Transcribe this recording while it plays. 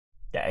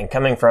Yeah, and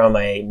coming from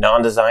a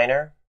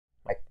non-designer,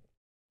 like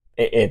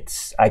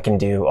I can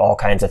do all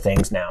kinds of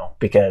things now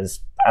because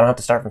I don't have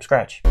to start from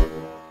scratch.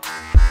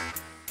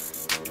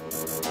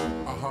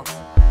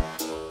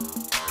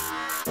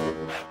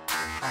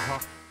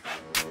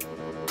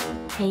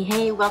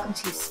 Hey, welcome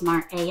to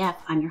Smart AF.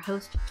 I'm your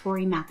host,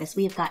 Torie Mathis.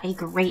 We have got a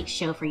great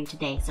show for you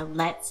today, so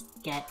let's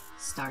get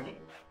started.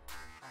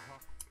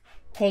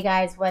 Hey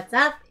guys, what's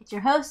up? It's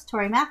your host,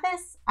 Torie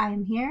Mathis. I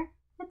am here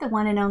with the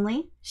one and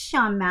only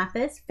Sean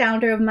Mathis,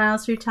 founder of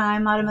Miles Through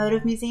Time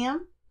Automotive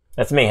Museum.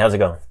 That's me. How's it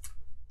going?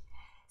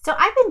 So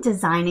I've been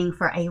designing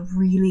for a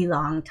really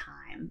long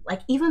time.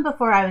 Like even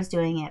before I was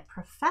doing it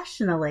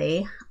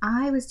professionally,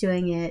 I was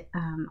doing it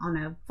on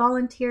a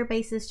volunteer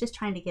basis, just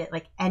trying to get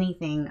like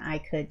anything I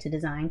could to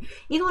design.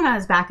 Even when I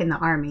was back in the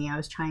Army, I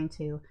was trying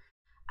to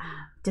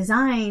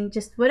design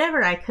just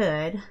whatever I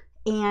could.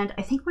 And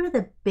I think one of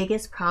the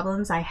biggest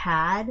problems I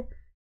had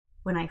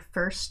when I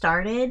first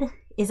started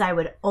is I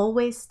would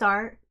always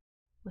start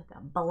with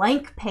a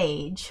blank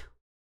page.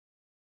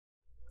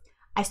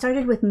 I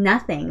started with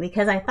nothing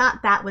because I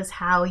thought that was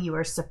how you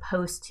were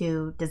supposed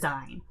to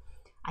design.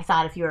 I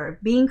thought if you were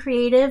being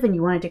creative and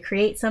you wanted to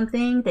create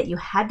something that you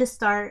had to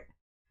start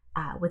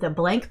with a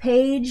blank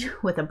page,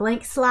 with a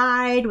blank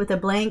slide, with a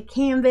blank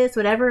canvas,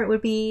 whatever it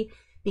would be,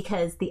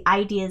 because the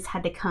ideas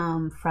had to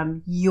come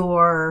from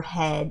your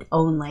head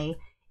only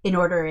in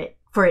order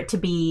for it to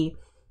be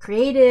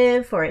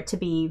creative, for it to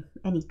be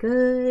any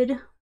good.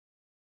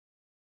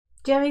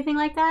 Do you have anything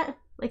like that?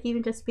 Like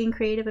even just being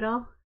creative at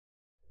all?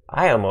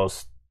 I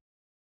almost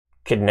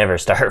could never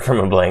start from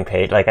a blank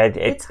page. Like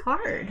it's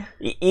hard.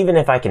 Even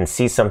if I can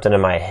see something in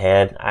my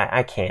head,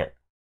 I can't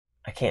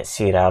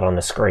see it out on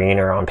the screen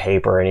or on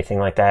paper or anything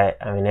like that.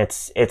 I mean,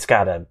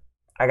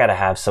 I gotta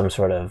have some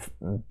sort of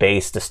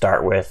base to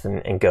start with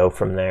and go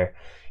from there.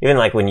 Even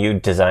like when you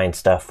design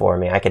stuff for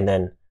me, I can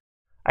then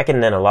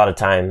a lot of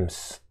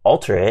times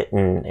alter it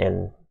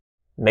and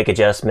make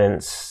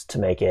adjustments to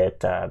make it,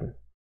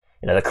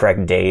 the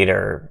correct date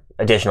or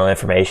additional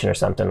information or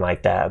something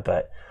like that.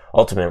 But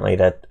ultimately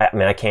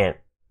I can't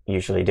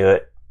usually do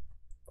it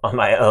on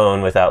my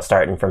own without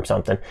starting from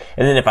something.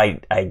 And then if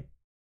I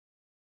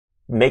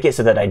make it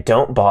so that I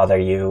don't bother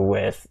you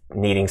with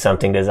needing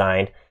something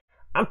designed,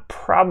 I'm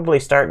probably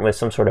starting with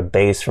some sort of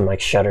base from like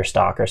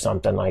Shutterstock or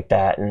something like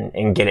that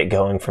and get it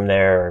going from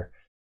there, or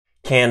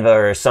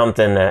Canva or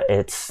something that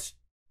it's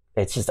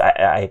just,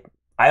 I'm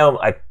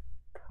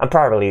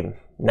probably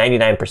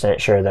 99%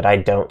 sure that I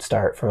don't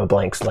start from a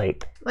blank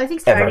slate. Well, I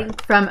think starting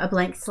from a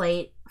blank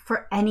slate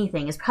for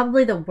anything is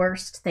probably the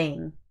worst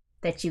thing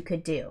that you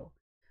could do.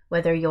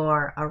 Whether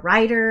you're a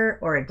writer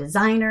or a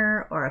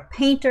designer or a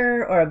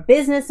painter or a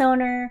business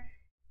owner.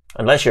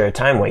 Unless you're a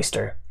time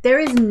waster. There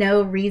is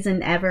no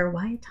reason ever.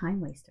 Why a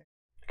time waster?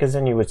 Because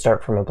then you would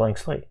start from a blank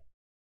slate.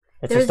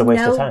 It's just a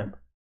waste of time.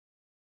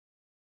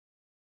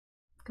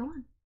 Go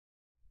on.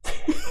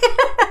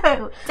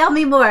 Tell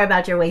me more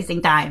about your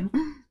wasting time.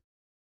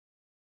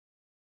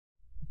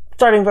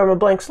 Starting from a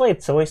blank slate,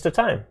 it's a waste of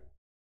time.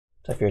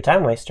 So if you're a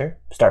time waster,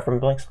 start from a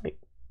blank slate.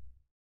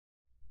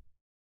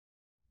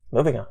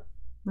 Moving on.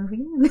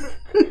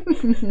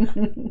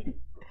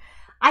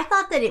 I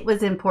thought that it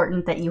was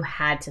important that you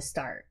had to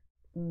start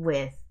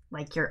with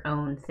like your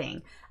own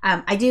thing.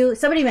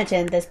 Somebody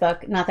mentioned this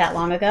book not that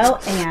long ago,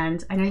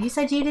 and I know you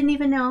said you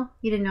didn't know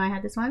I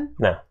had this one.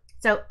 No.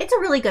 So it's a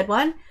really good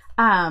one.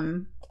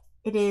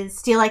 It is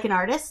Steal Like an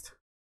Artist.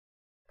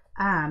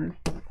 And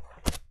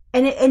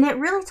it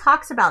really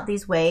talks about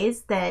these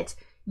ways that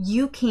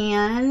you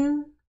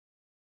can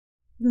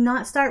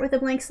not start with a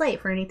blank slate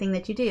for anything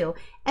that you do.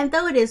 And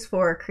though it is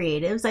for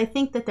creatives, I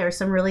think that there are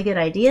some really good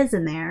ideas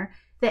in there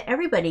that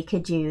everybody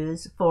could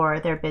use for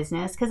their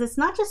business, because it's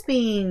not just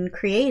being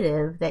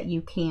creative that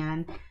you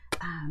can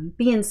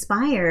be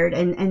inspired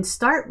and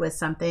start with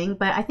something,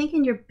 but I think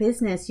in your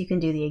business you can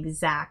do the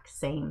exact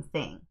same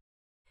thing.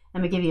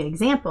 I'm gonna give you an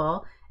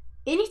example.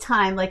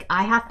 Anytime like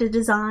I have to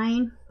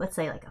design, let's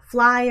say like a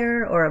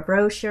flyer or a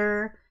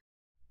brochure,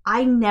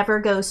 I never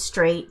go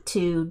straight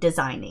to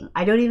designing.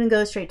 I don't even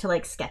go straight to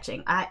like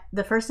sketching.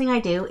 The first thing I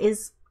do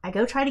is I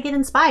go try to get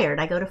inspired.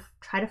 I go to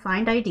try to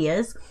find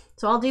ideas.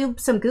 So I'll do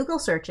some Google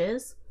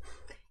searches,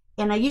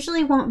 and I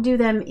usually won't do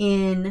them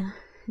in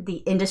the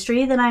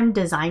industry that I'm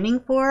designing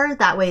for.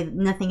 That way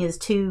nothing is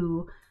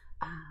too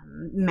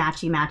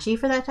matchy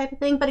for that type of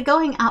thing. But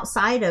going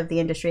outside of the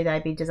industry that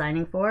I'd be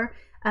designing for,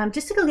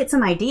 just to go get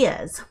some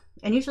ideas.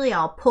 And usually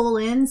I'll pull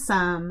in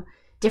some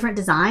different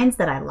designs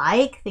that I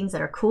like, things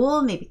that are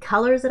cool, maybe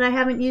colors that I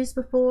haven't used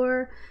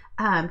before,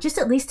 just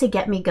at least to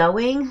get me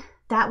going.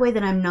 That way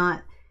that I'm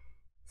not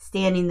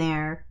standing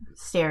there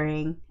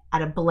staring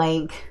at a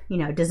blank,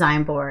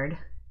 design board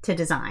to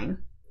design.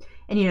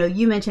 And,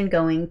 you mentioned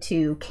going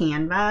to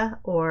Canva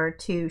or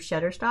to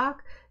Shutterstock.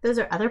 Those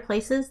are other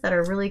places that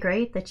are really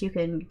great that you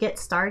can get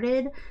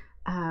started.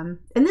 And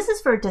this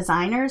is for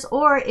designers,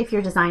 or if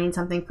you're designing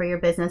something for your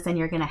business and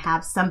you're going to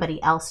have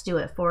somebody else do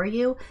it for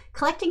you,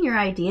 collecting your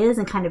ideas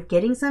and kind of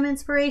getting some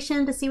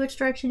inspiration to see which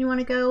direction you want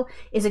to go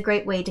is a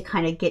great way to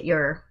kind of get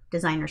your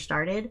designer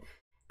started.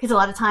 Because a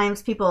lot of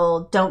times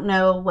people don't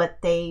know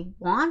what they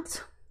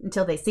want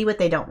until they see what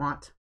they don't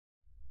want.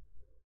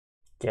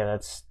 Yeah,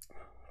 that's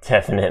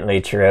definitely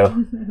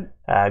true.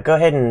 Go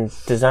ahead and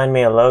design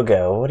me a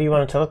logo. What do you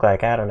want it to look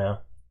like? I don't know.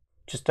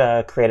 Just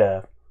create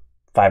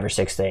 5 or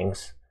 6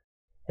 things.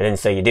 And then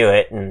so you do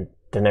it, and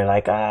then they're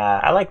like,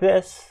 I like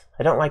this.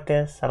 I don't like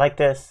this. I like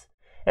this.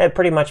 And it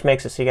pretty much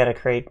makes it so you got to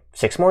create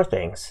 6 more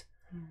things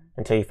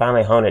until you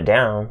finally hone it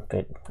down.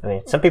 But I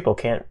mean, some people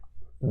can't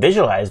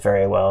visualize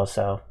very well,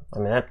 so I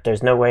mean,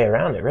 there's no way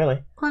around it,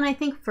 really. Well, and I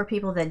think for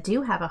people that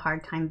do have a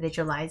hard time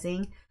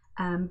visualizing,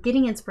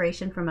 getting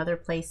inspiration from other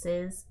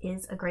places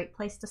is a great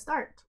place to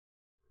start.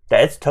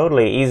 It's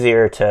totally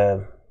easier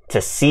to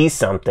see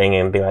something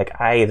and be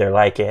like, I either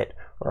like it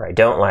or I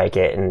don't like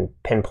it, and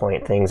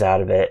pinpoint things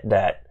out of it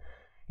that,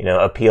 you know,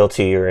 appeal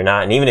to you or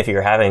not. And even if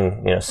you're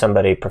having, you know,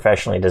 somebody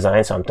professionally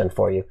design something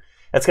for you,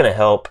 that's going to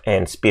help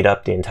and speed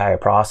up the entire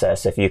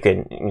process. If you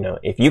can, you know,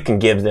 if you can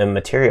give them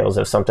materials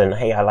of something,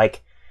 hey, I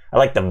like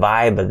the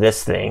vibe of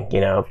this thing,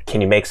 you know,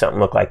 can you make something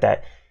look like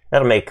that?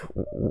 That'll make,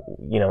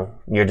 you know,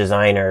 your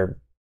designer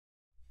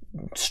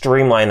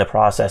streamline the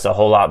process a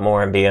whole lot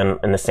more and be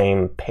on the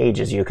same page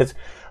as you. Because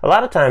a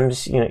lot of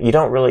times, you know, you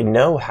don't really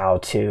know how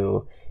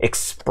to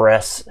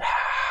express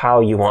how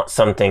you want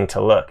something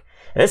to look.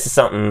 And this is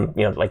something,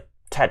 you know, like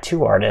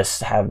tattoo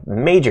artists have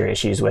major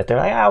issues with. They're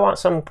like, I want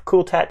some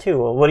cool tattoo.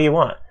 Well, what do you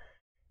want?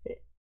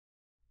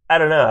 I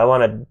don't know. I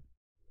want a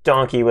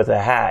donkey with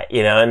a hat,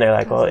 you know, and they're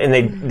like, well, and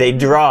they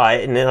draw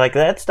it, and they're like,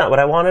 that's not what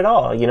I want at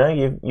all. You know,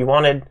 you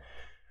wanted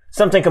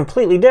something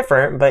completely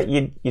different, but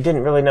you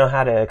didn't really know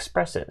how to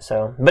express it.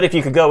 So, but if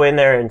you could go in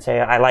there and say,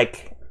 I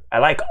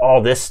like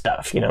all this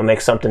stuff, you know,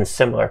 make something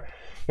similar,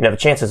 you know, the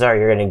chances are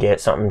you're going to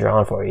get something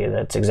drawn for you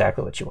that's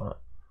exactly what you want.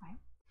 Right.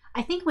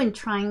 I think when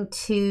trying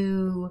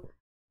to,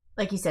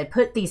 like you said,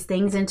 put these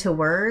things into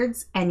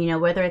words, and, you know,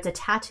 whether it's a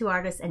tattoo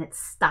artist and its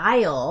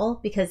style,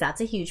 because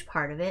that's a huge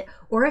part of it,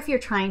 or if you're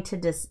trying to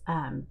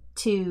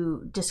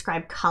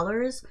describe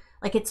colors,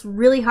 like it's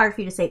really hard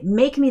for you to say,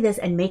 make me this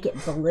and make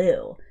it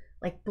blue.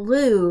 Like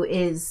blue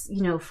is,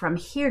 you know, from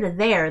here to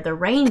there, the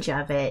range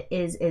of it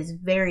is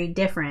very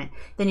different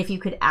than if you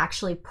could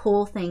actually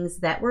pull things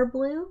that were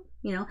blue,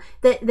 you know,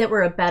 that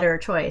were a better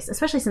choice,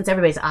 especially since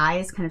everybody's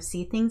eyes kind of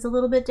see things a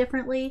little bit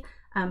differently.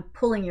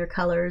 Pulling your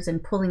colors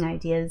and pulling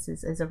ideas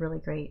is a really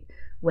great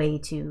way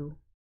to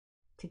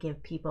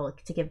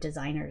give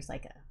designers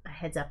like a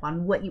heads up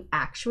on what you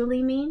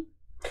actually mean.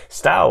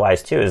 Style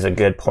wise too is a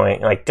good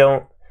point. Like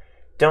don't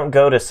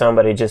go to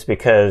somebody just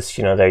because,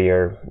 you know, they're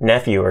your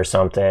nephew or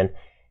something,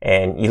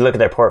 and you look at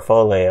their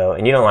portfolio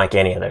and you don't like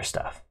any of their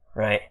stuff,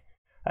 right?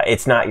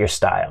 It's not your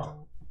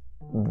style.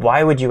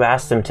 Why would you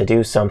ask them to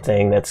do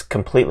something that's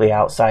completely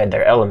outside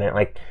their element?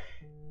 Like,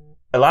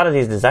 a lot of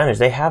these designers,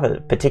 they have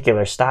a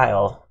particular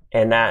style,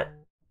 and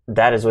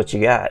that is what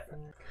you got.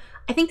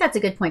 I think that's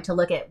a good point to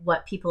look at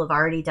what people have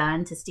already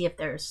done to see if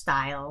their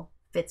style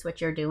fits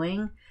what you're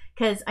doing.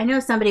 Because I know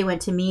somebody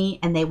went to me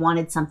and they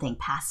wanted something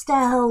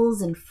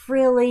pastels and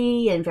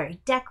frilly and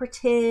very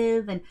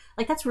decorative. And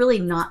like, that's really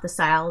not the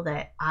style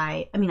that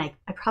I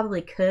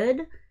probably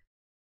could.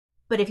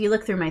 But if you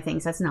look through my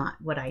things, that's not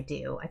what I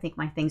do. I think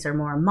my things are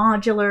more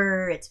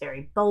modular. It's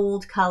very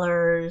bold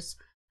colors.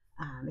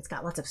 It's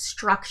got lots of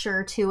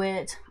structure to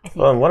it. I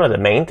think. Well, and one of the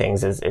main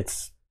things is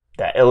it's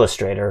that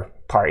illustrator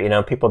part. You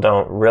know, people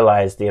don't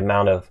realize the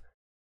amount of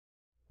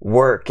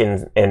work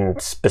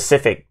and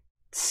specific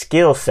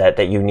skill set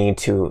that you need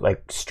to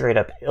like straight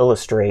up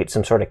illustrate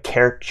some sort of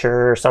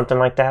caricature or something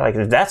like that. Like,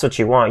 if that's what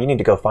you want, you need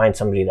to go find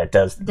somebody that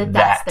does that.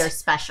 That's their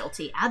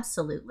specialty.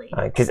 Absolutely.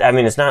 Because I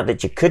mean, it's not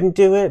that you couldn't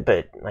do it,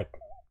 but like,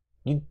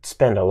 you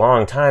spend a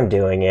long time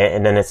doing it,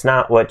 and then it's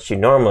not what you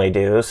normally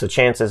do. So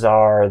chances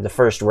are the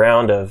first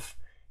round of,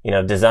 you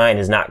know, design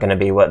is not going to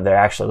be what they're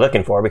actually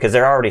looking for, because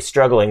they're already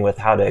struggling with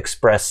how to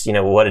express, you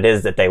know, what it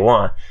is that they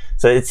want.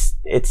 So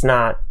it's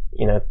not,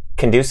 you know,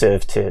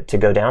 conducive to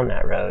go down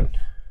that road.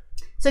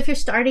 So if you're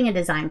starting a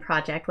design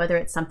project, whether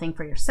it's something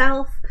for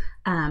yourself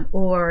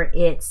or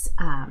it's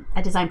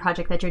a design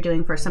project that you're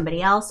doing for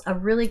somebody else, a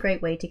really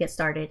great way to get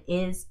started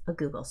is a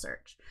Google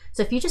search.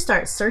 So if you just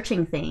start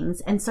searching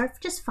things and start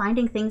just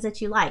finding things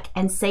that you like,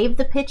 and save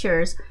the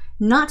pictures,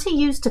 not to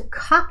use to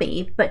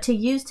copy, but to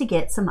use to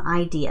get some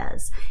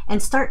ideas,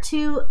 and start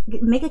to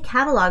make a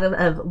catalog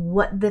of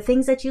what the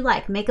things that you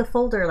like. Make a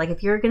folder. Like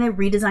if you're going to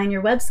redesign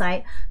your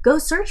website, go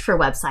search for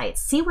websites,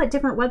 see what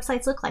different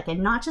websites look like,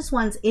 and not just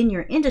ones in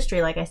your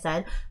industry, like I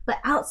said, but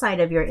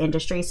outside of your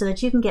industry, so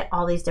that you can get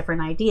all these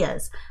different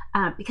ideas.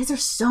 Because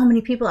there's so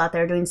many people out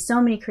there doing so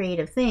many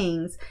creative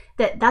things,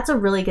 that's a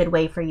really good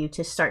way for you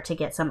to start to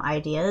get some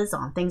ideas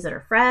on things that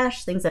are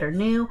fresh, things that are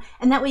new,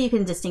 and that way you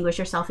can distinguish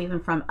yourself even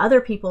from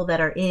other people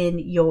that are in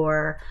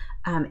your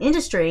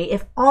industry.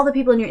 If all the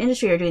people in your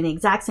industry are doing the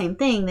exact same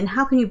thing, then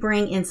how can you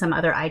bring in some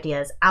other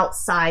ideas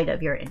outside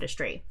of your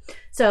industry?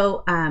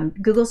 So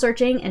Google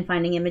searching and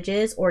finding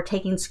images, or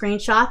taking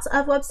screenshots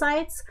of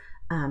websites,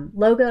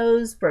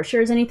 logos,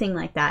 brochures, anything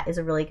like that is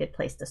a really good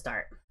place to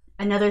start.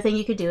 Another thing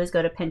you could do is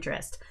go to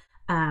Pinterest.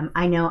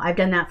 I know I've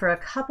done that for a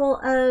couple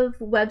of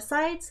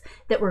websites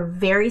that were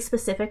very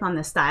specific on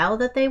the style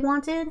that they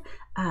wanted.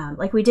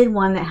 Like we did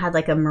one that had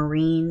like a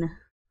marine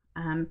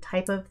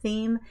type of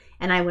theme,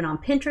 and I went on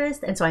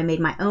Pinterest, and so I made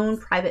my own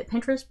private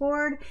Pinterest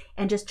board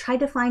and just tried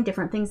to find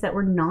different things that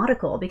were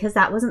nautical, because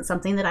that wasn't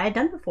something that I had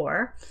done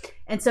before.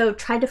 And so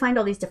tried to find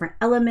all these different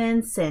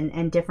elements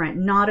and different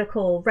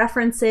nautical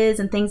references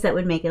and things that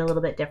would make it a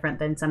little bit different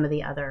than some of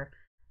the other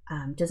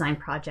design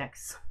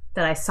projects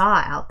that I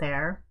saw out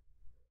there.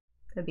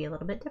 Could be a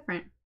little bit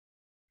different.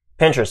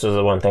 Pinterest was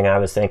the one thing I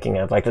was thinking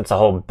of. Like, that's the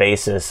whole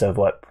basis of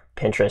what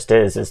Pinterest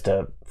is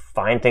to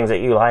find things that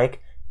you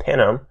like, pin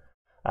them.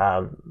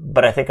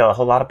 But I think a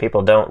whole lot of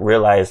people don't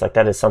realize like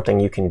that is something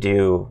you can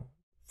do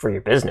for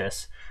your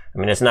business. I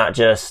mean, it's not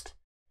just,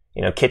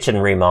 you know, kitchen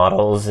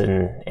remodels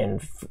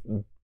and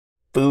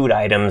food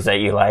items that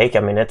you like. I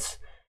mean,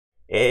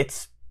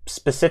 it's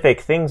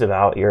specific things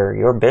about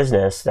your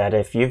business that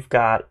if you've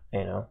got,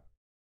 you know,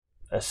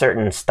 a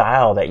certain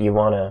style that you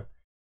want to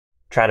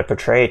try to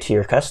portray to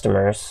your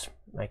customers,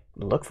 like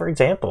look for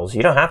examples.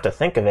 You don't have to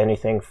think of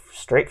anything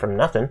straight from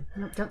nothing.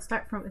 No, don't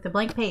start with a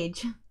blank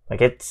page.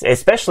 Like, it's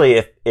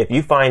especially if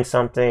you find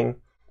something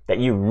that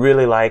you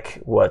really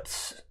like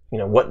what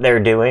they're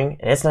doing,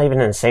 and it's not even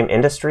in the same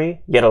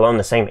industry, yet alone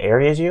the same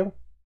area as you,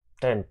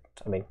 then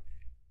I mean,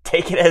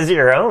 take it as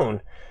your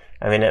own.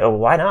 I mean,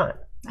 why not?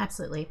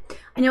 Absolutely.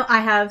 I know I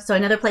have, so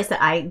another place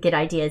that I get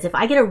ideas, if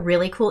I get a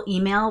really cool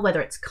email,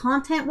 whether it's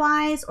content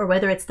wise or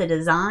whether it's the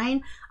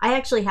design, I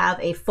actually have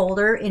a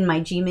folder in my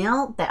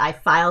Gmail that I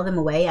file them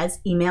away as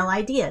email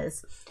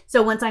ideas.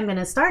 So once I'm going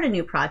to start a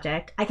new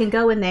project, I can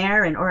go in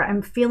there, or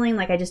I'm feeling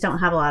like I just don't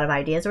have a lot of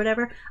ideas or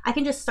whatever, I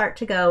can just start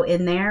to go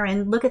in there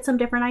and look at some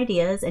different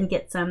ideas and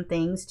get some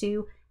things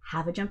to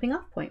have a jumping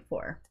off point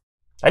for.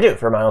 I do it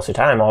for Miles Through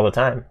Time all the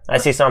time. I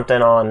see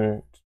something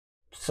on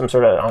some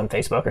sort of on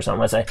Facebook or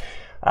something, let's say,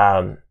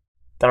 then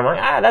I'm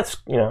like, that's,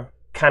 you know,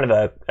 kind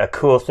of a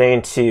cool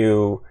thing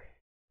to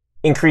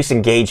increase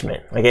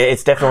engagement. Like,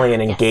 it's definitely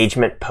an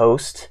engagement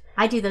post.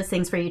 I do those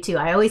things for you too.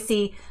 I always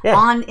see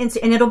on Insta,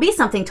 and it'll be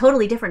something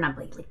totally different. I'm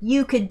like,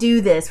 you could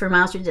do this for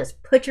Miles Through,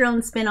 just put your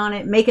own spin on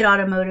it, make it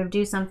automotive,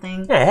 do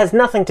something. Yeah, it has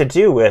nothing to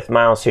do with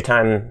Miles Through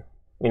Time,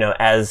 you know,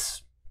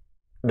 as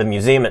the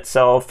museum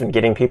itself and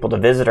getting people to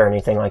visit or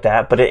anything like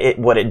that. But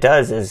what it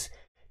does is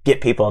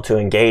get people to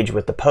engage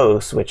with the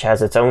post, which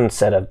has its own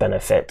set of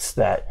benefits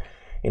that,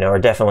 you know, are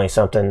definitely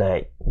something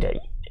that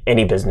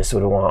any business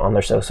would want on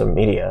their social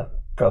media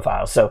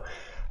profile. So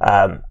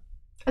I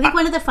think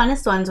one of the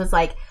funnest ones was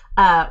like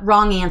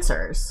wrong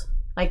answers.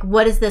 Like,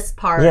 what is this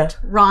part? Yeah.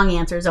 Wrong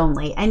answers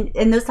only. And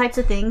those types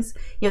of things,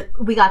 you know,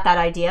 we got that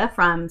idea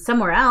from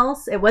somewhere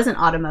else. It wasn't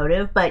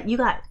automotive, but you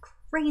got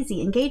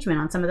crazy engagement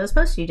on some of those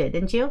posts you did,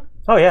 didn't you?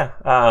 Oh, yeah.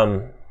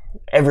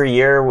 Every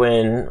year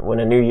when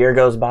a new year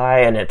goes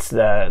by and it's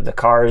the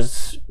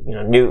cars, you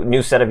know,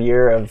 new set of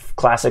year of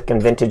classic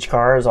and vintage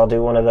cars, I'll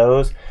do one of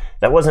those.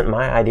 That wasn't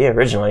my idea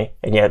originally,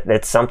 and yet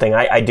it's something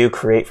I do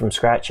create from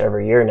scratch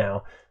every year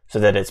now, so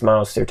that it's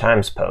Miles Through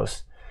Time's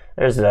posts.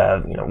 There's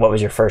what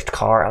was your first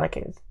car?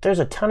 There's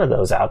a ton of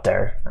those out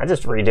there. I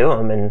just redo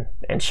them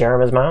and share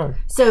them as my own.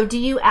 So do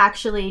you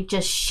actually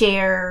just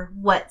share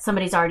what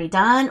somebody's already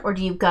done, or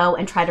do you go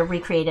and try to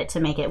recreate it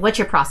to make it? What's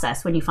your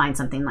process when you find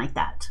something like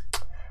that?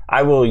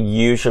 I will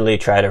usually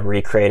try to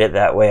recreate it.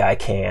 That way I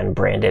can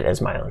brand it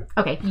as my own.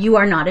 Okay. You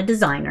are not a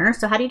designer,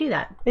 so how do you do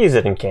that? I use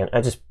it in Canva.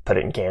 I just put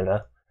it in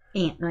Canva.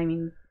 And, I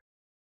mean...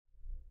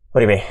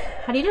 What do you mean?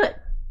 How do you do it?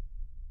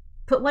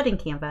 Put what in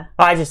Canva?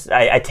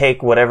 I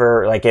take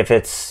whatever, like if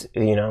it's,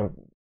 you know,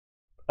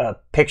 a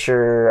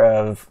picture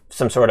of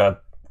some sort of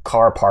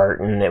car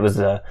part and it was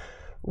the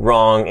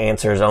wrong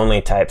answers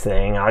only type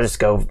thing, I'll just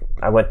go,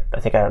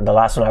 the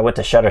last one I went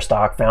to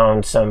Shutterstock,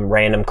 found some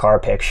random car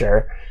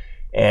picture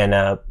and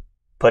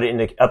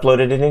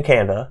uploaded it in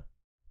Canva,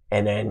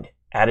 and then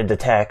added the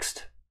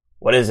text,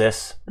 what is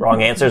this?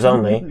 Wrong answers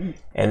only,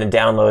 and then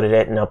downloaded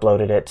it and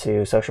uploaded it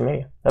to social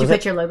media. Did you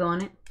put your logo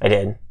on it? I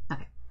did.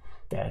 Okay.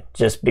 Yeah,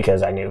 just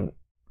because I knew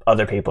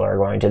other people are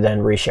going to then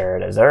reshare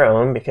it as their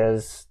own,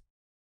 because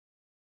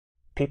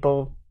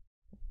people,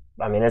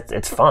 I mean,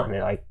 it's fun.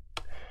 Like,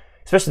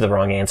 especially the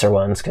wrong answer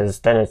ones, because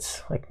then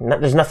it's like,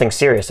 there's nothing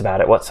serious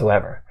about it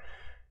whatsoever.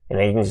 You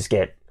know, you can just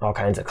get all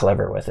kinds of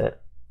clever with it.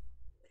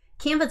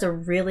 Canva's a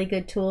really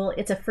good tool.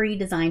 It's a free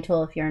design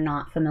tool if you're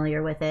not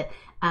familiar with it.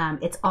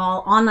 It's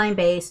all online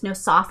based, no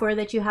software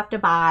that you have to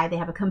buy. They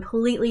have a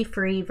completely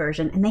free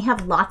version, and they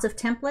have lots of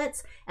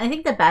templates. And I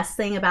think the best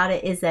thing about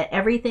it is that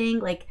everything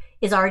like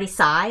is already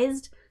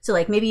sized. So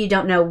like maybe you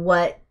don't know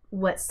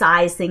what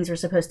size things are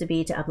supposed to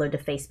be to upload to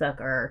Facebook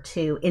or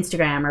to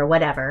Instagram or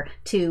whatever,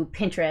 to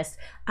Pinterest.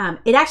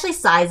 It actually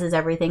sizes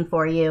everything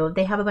for you.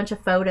 They have a bunch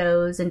of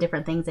photos and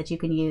different things that you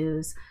can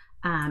use.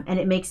 And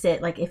it makes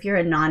it like if you're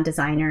a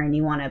non-designer and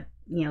you want to,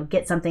 you know,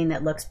 get something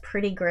that looks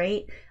pretty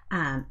great,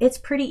 it's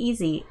pretty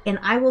easy. And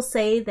I will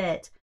say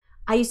that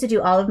I used to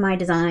do all of my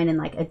design in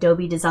like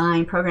Adobe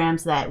design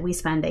programs that we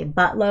spend a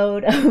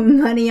buttload of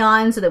money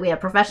on so that we have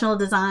professional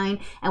design,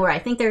 and where I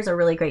think there's a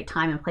really great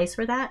time and place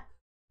for that.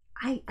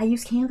 I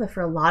use Canva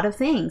for a lot of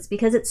things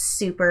because it's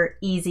super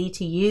easy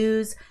to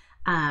use.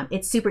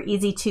 It's super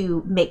easy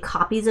to make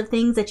copies of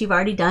things that you've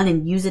already done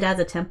and use it as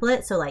a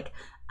template. So like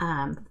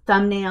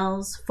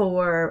thumbnails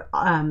for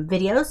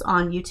videos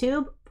on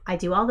YouTube, I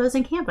do all those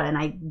in Canva, and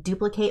I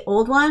duplicate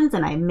old ones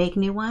and I make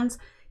new ones.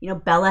 You know,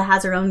 Bella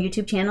has her own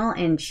YouTube channel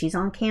and she's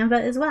on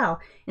Canva as well.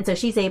 And so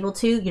she's able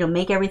to, you know,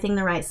 make everything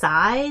the right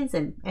size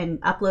and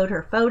upload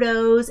her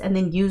photos and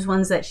then use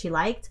ones that she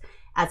liked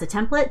as a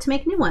template to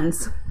make new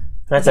ones.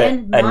 That's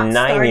Again, a not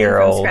starting from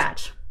 9-year-old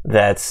scratch.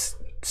 that's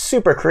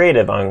super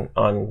creative on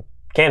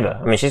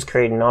Canva. I mean, she's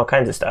creating all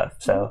kinds of stuff.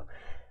 So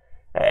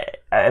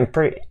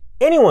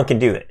anyone can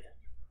do it.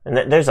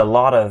 And there's a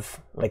lot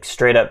of like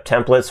straight up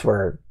templates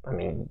where, I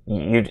mean,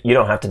 you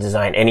don't have to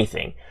design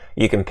anything.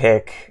 You can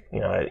pick, you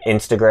know, an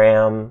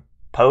Instagram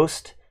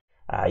post.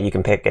 You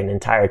can pick an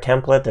entire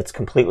template that's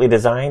completely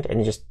designed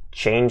and just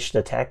change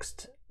the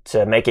text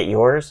to make it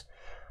yours.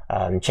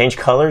 Change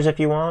colors if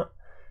you want,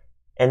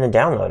 and then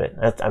download it.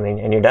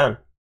 And you're done.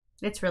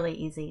 It's really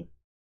easy.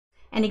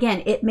 And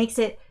again, it makes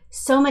it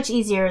so much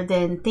easier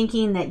than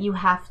thinking that you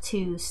have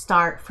to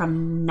start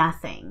from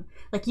nothing.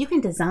 Like, you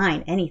can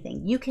design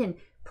anything. You can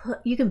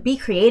be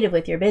creative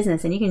with your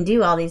business and you can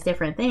do all these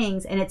different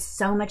things, and it's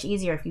so much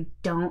easier if you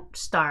don't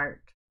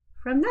start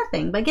from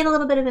nothing, but get a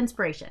little bit of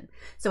inspiration.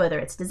 So whether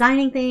it's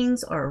designing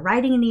things or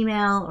writing an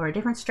email or a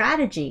different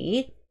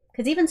strategy,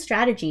 because even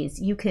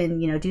strategies, you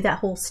can, you know, do that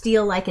whole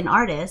steal like an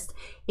artist.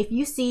 If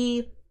you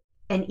see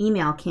an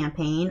email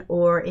campaign,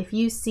 or if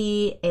you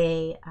see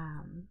a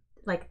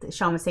like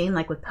Sean was saying,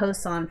 like with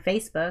posts on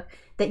Facebook,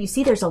 that you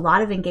see there's a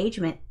lot of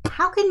engagement,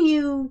 how can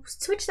you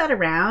switch that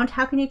around?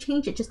 How can you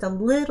change it just a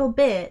little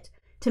bit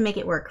to make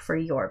it work for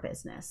your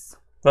business?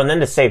 Well, and then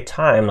to save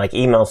time, like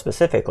email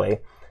specifically,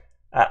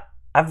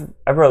 I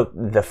wrote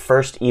the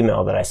first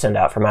email that I send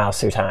out for Miles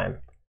Through Time.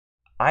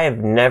 I have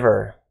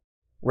never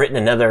written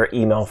another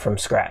email from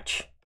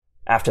scratch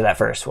after that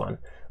first one.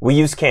 We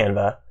use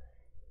Canva,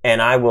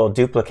 and I will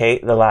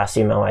duplicate the last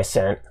email I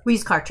sent. We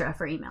use Kartra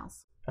for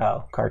emails.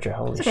 Oh, Kartra,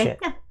 holy shit.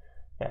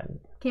 Yeah.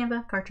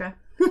 Canva, Kartra.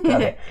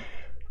 Okay.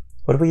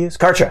 What do we use?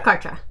 Kartra.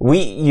 Kartra. We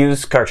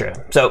use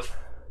Kartra. So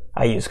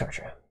I use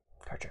Kartra.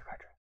 Kartra.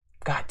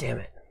 God damn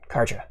it.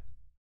 Kartra.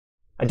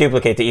 I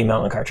duplicate the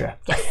email in Kartra.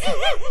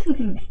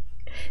 Yes.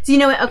 So you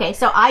know what? Okay,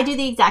 so I do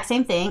the exact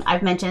same thing.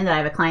 I've mentioned that I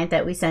have a client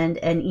that we send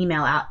an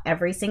email out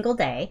every single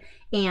day,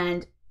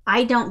 and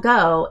I don't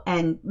go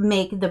and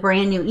make the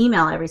brand new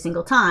email every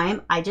single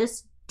time. I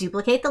just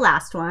duplicate the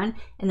last one,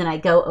 and then I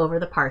go over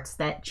the parts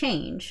that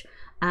change.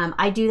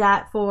 I do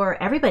that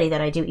for everybody that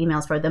I do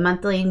emails for, the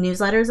monthly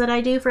newsletters that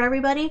I do for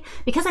everybody.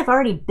 Because I've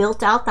already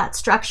built out that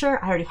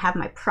structure, I already have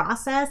my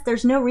process,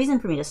 there's no reason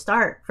for me to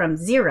start from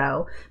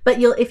zero. But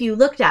if you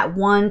looked at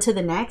one to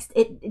the next,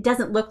 it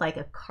doesn't look like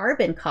a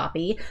carbon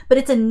copy, but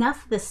it's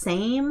enough the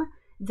same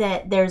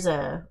that there's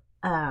a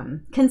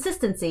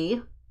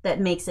consistency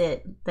that makes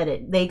it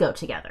that they go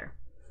together.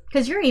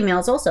 Because your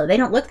emails also, they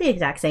don't look the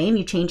exact same.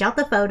 You change out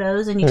the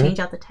photos and you change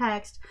out the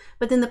text.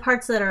 But then the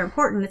parts that are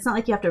important, it's not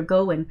like you have to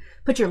go and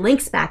put your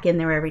links back in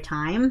there every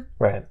time.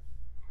 Right.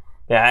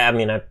 Yeah, I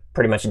mean, I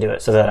pretty much do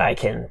it so that I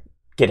can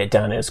get it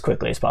done as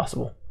quickly as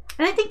possible.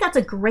 And I think that's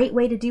a great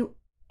way to do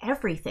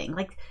everything.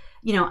 Like,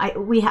 you know,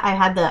 I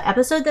had the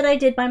episode that I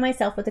did by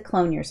myself with the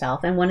Clone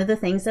Yourself. And one of the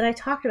things that I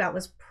talked about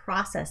was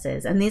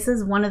processes. And this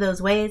is one of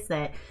those ways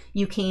that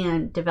you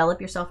can develop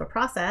yourself a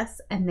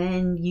process, and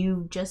then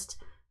you just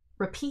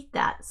repeat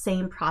that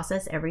same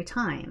process every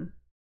time.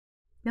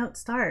 Don't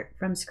start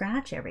from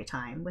scratch every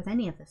time with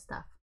any of this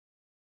stuff.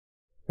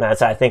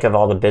 That's, I think of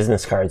all the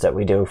business cards that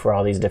we do for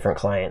all these different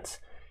clients.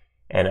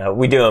 And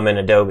we do them in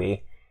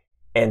Adobe.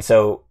 And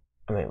so,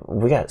 I mean,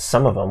 we got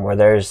some of them where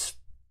there's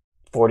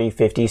 40,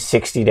 50,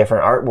 60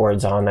 different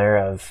artboards on there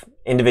of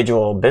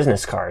individual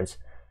business cards.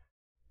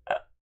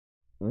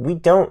 We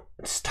don't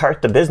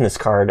start the business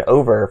card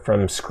over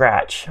from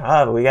scratch.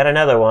 We got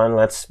another one.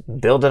 Let's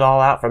build it all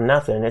out from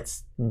nothing.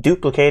 It's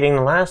duplicating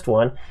the last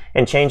one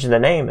and changing the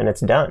name, and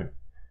it's done.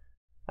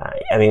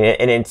 I mean,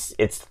 and it's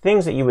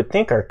things that you would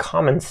think are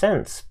common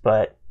sense,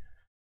 but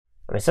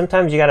I mean,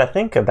 sometimes you got to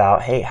think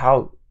about, hey,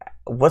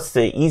 what's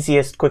the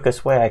easiest,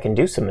 quickest way I can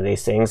do some of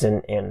these things?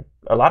 And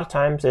a lot of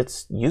times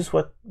it's use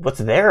what's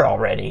there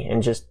already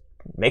and just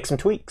make some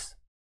tweaks.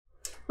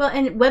 Well,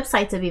 and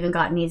websites have even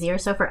gotten easier.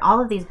 So for all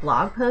of these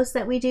blog posts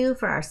that we do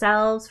for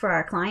ourselves, for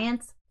our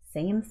clients,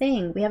 same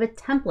thing. We have a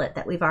template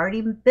that we've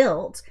already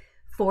built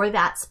for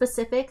that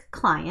specific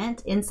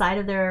client inside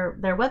of their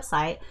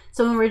website.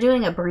 So when we're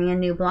doing a brand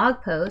new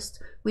blog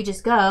post, we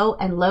just go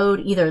and load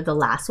either the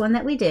last one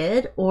that we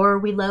did, or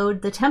we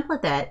load the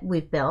template that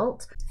we've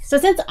built. So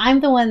since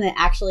I'm the one that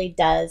actually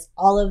does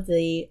all of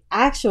the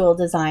actual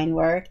design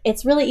work,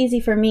 it's really easy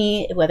for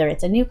me, whether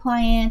it's a new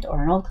client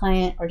or an old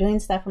client or doing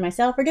stuff for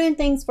myself or doing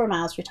things for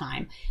Miles Through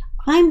Time.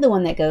 I'm the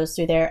one that goes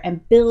through there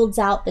and builds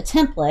out the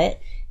template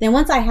Then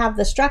once I have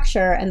the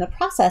structure and the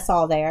process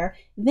all there,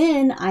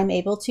 then I'm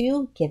able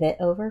to give it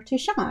over to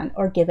Sean,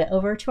 or give it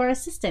over to our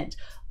assistant,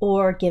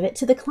 or give it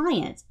to the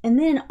client. And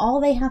then all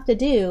they have to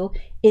do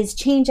is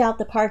change out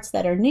the parts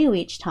that are new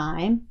each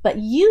time, but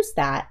use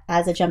that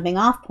as a jumping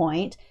off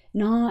point,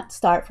 not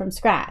start from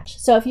scratch.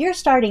 So if you're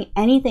starting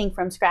anything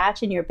from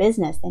scratch in your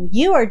business, then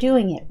you are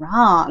doing it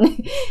wrong.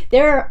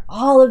 There are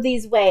all of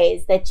these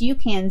ways that you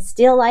can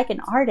still, like an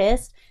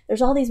artist,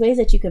 there's all these ways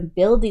that you can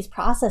build these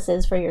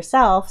processes for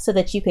yourself so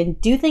that you can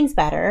do things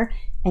better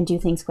and do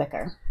things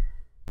quicker.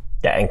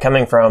 Yeah, and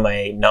coming from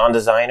a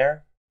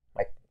non-designer,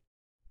 like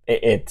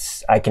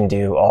I can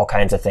do all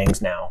kinds of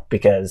things now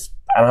because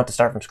I don't have to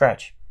start from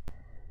scratch.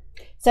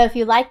 So if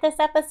you like this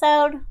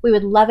episode, we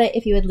would love it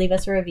if you would leave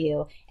us a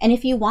review. And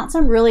if you want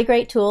some really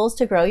great tools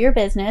to grow your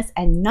business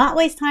and not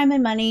waste time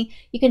and money,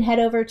 you can head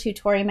over to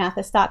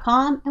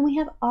TorieMathis.com, and we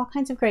have all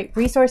kinds of great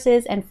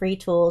resources and free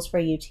tools for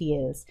you to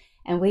use.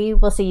 And we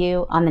will see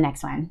you on the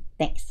next one.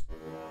 Thanks.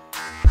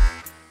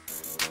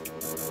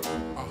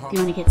 If you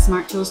want to get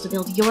smart tools to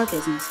build your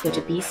business, go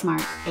to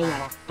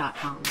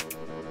besmartaf.com.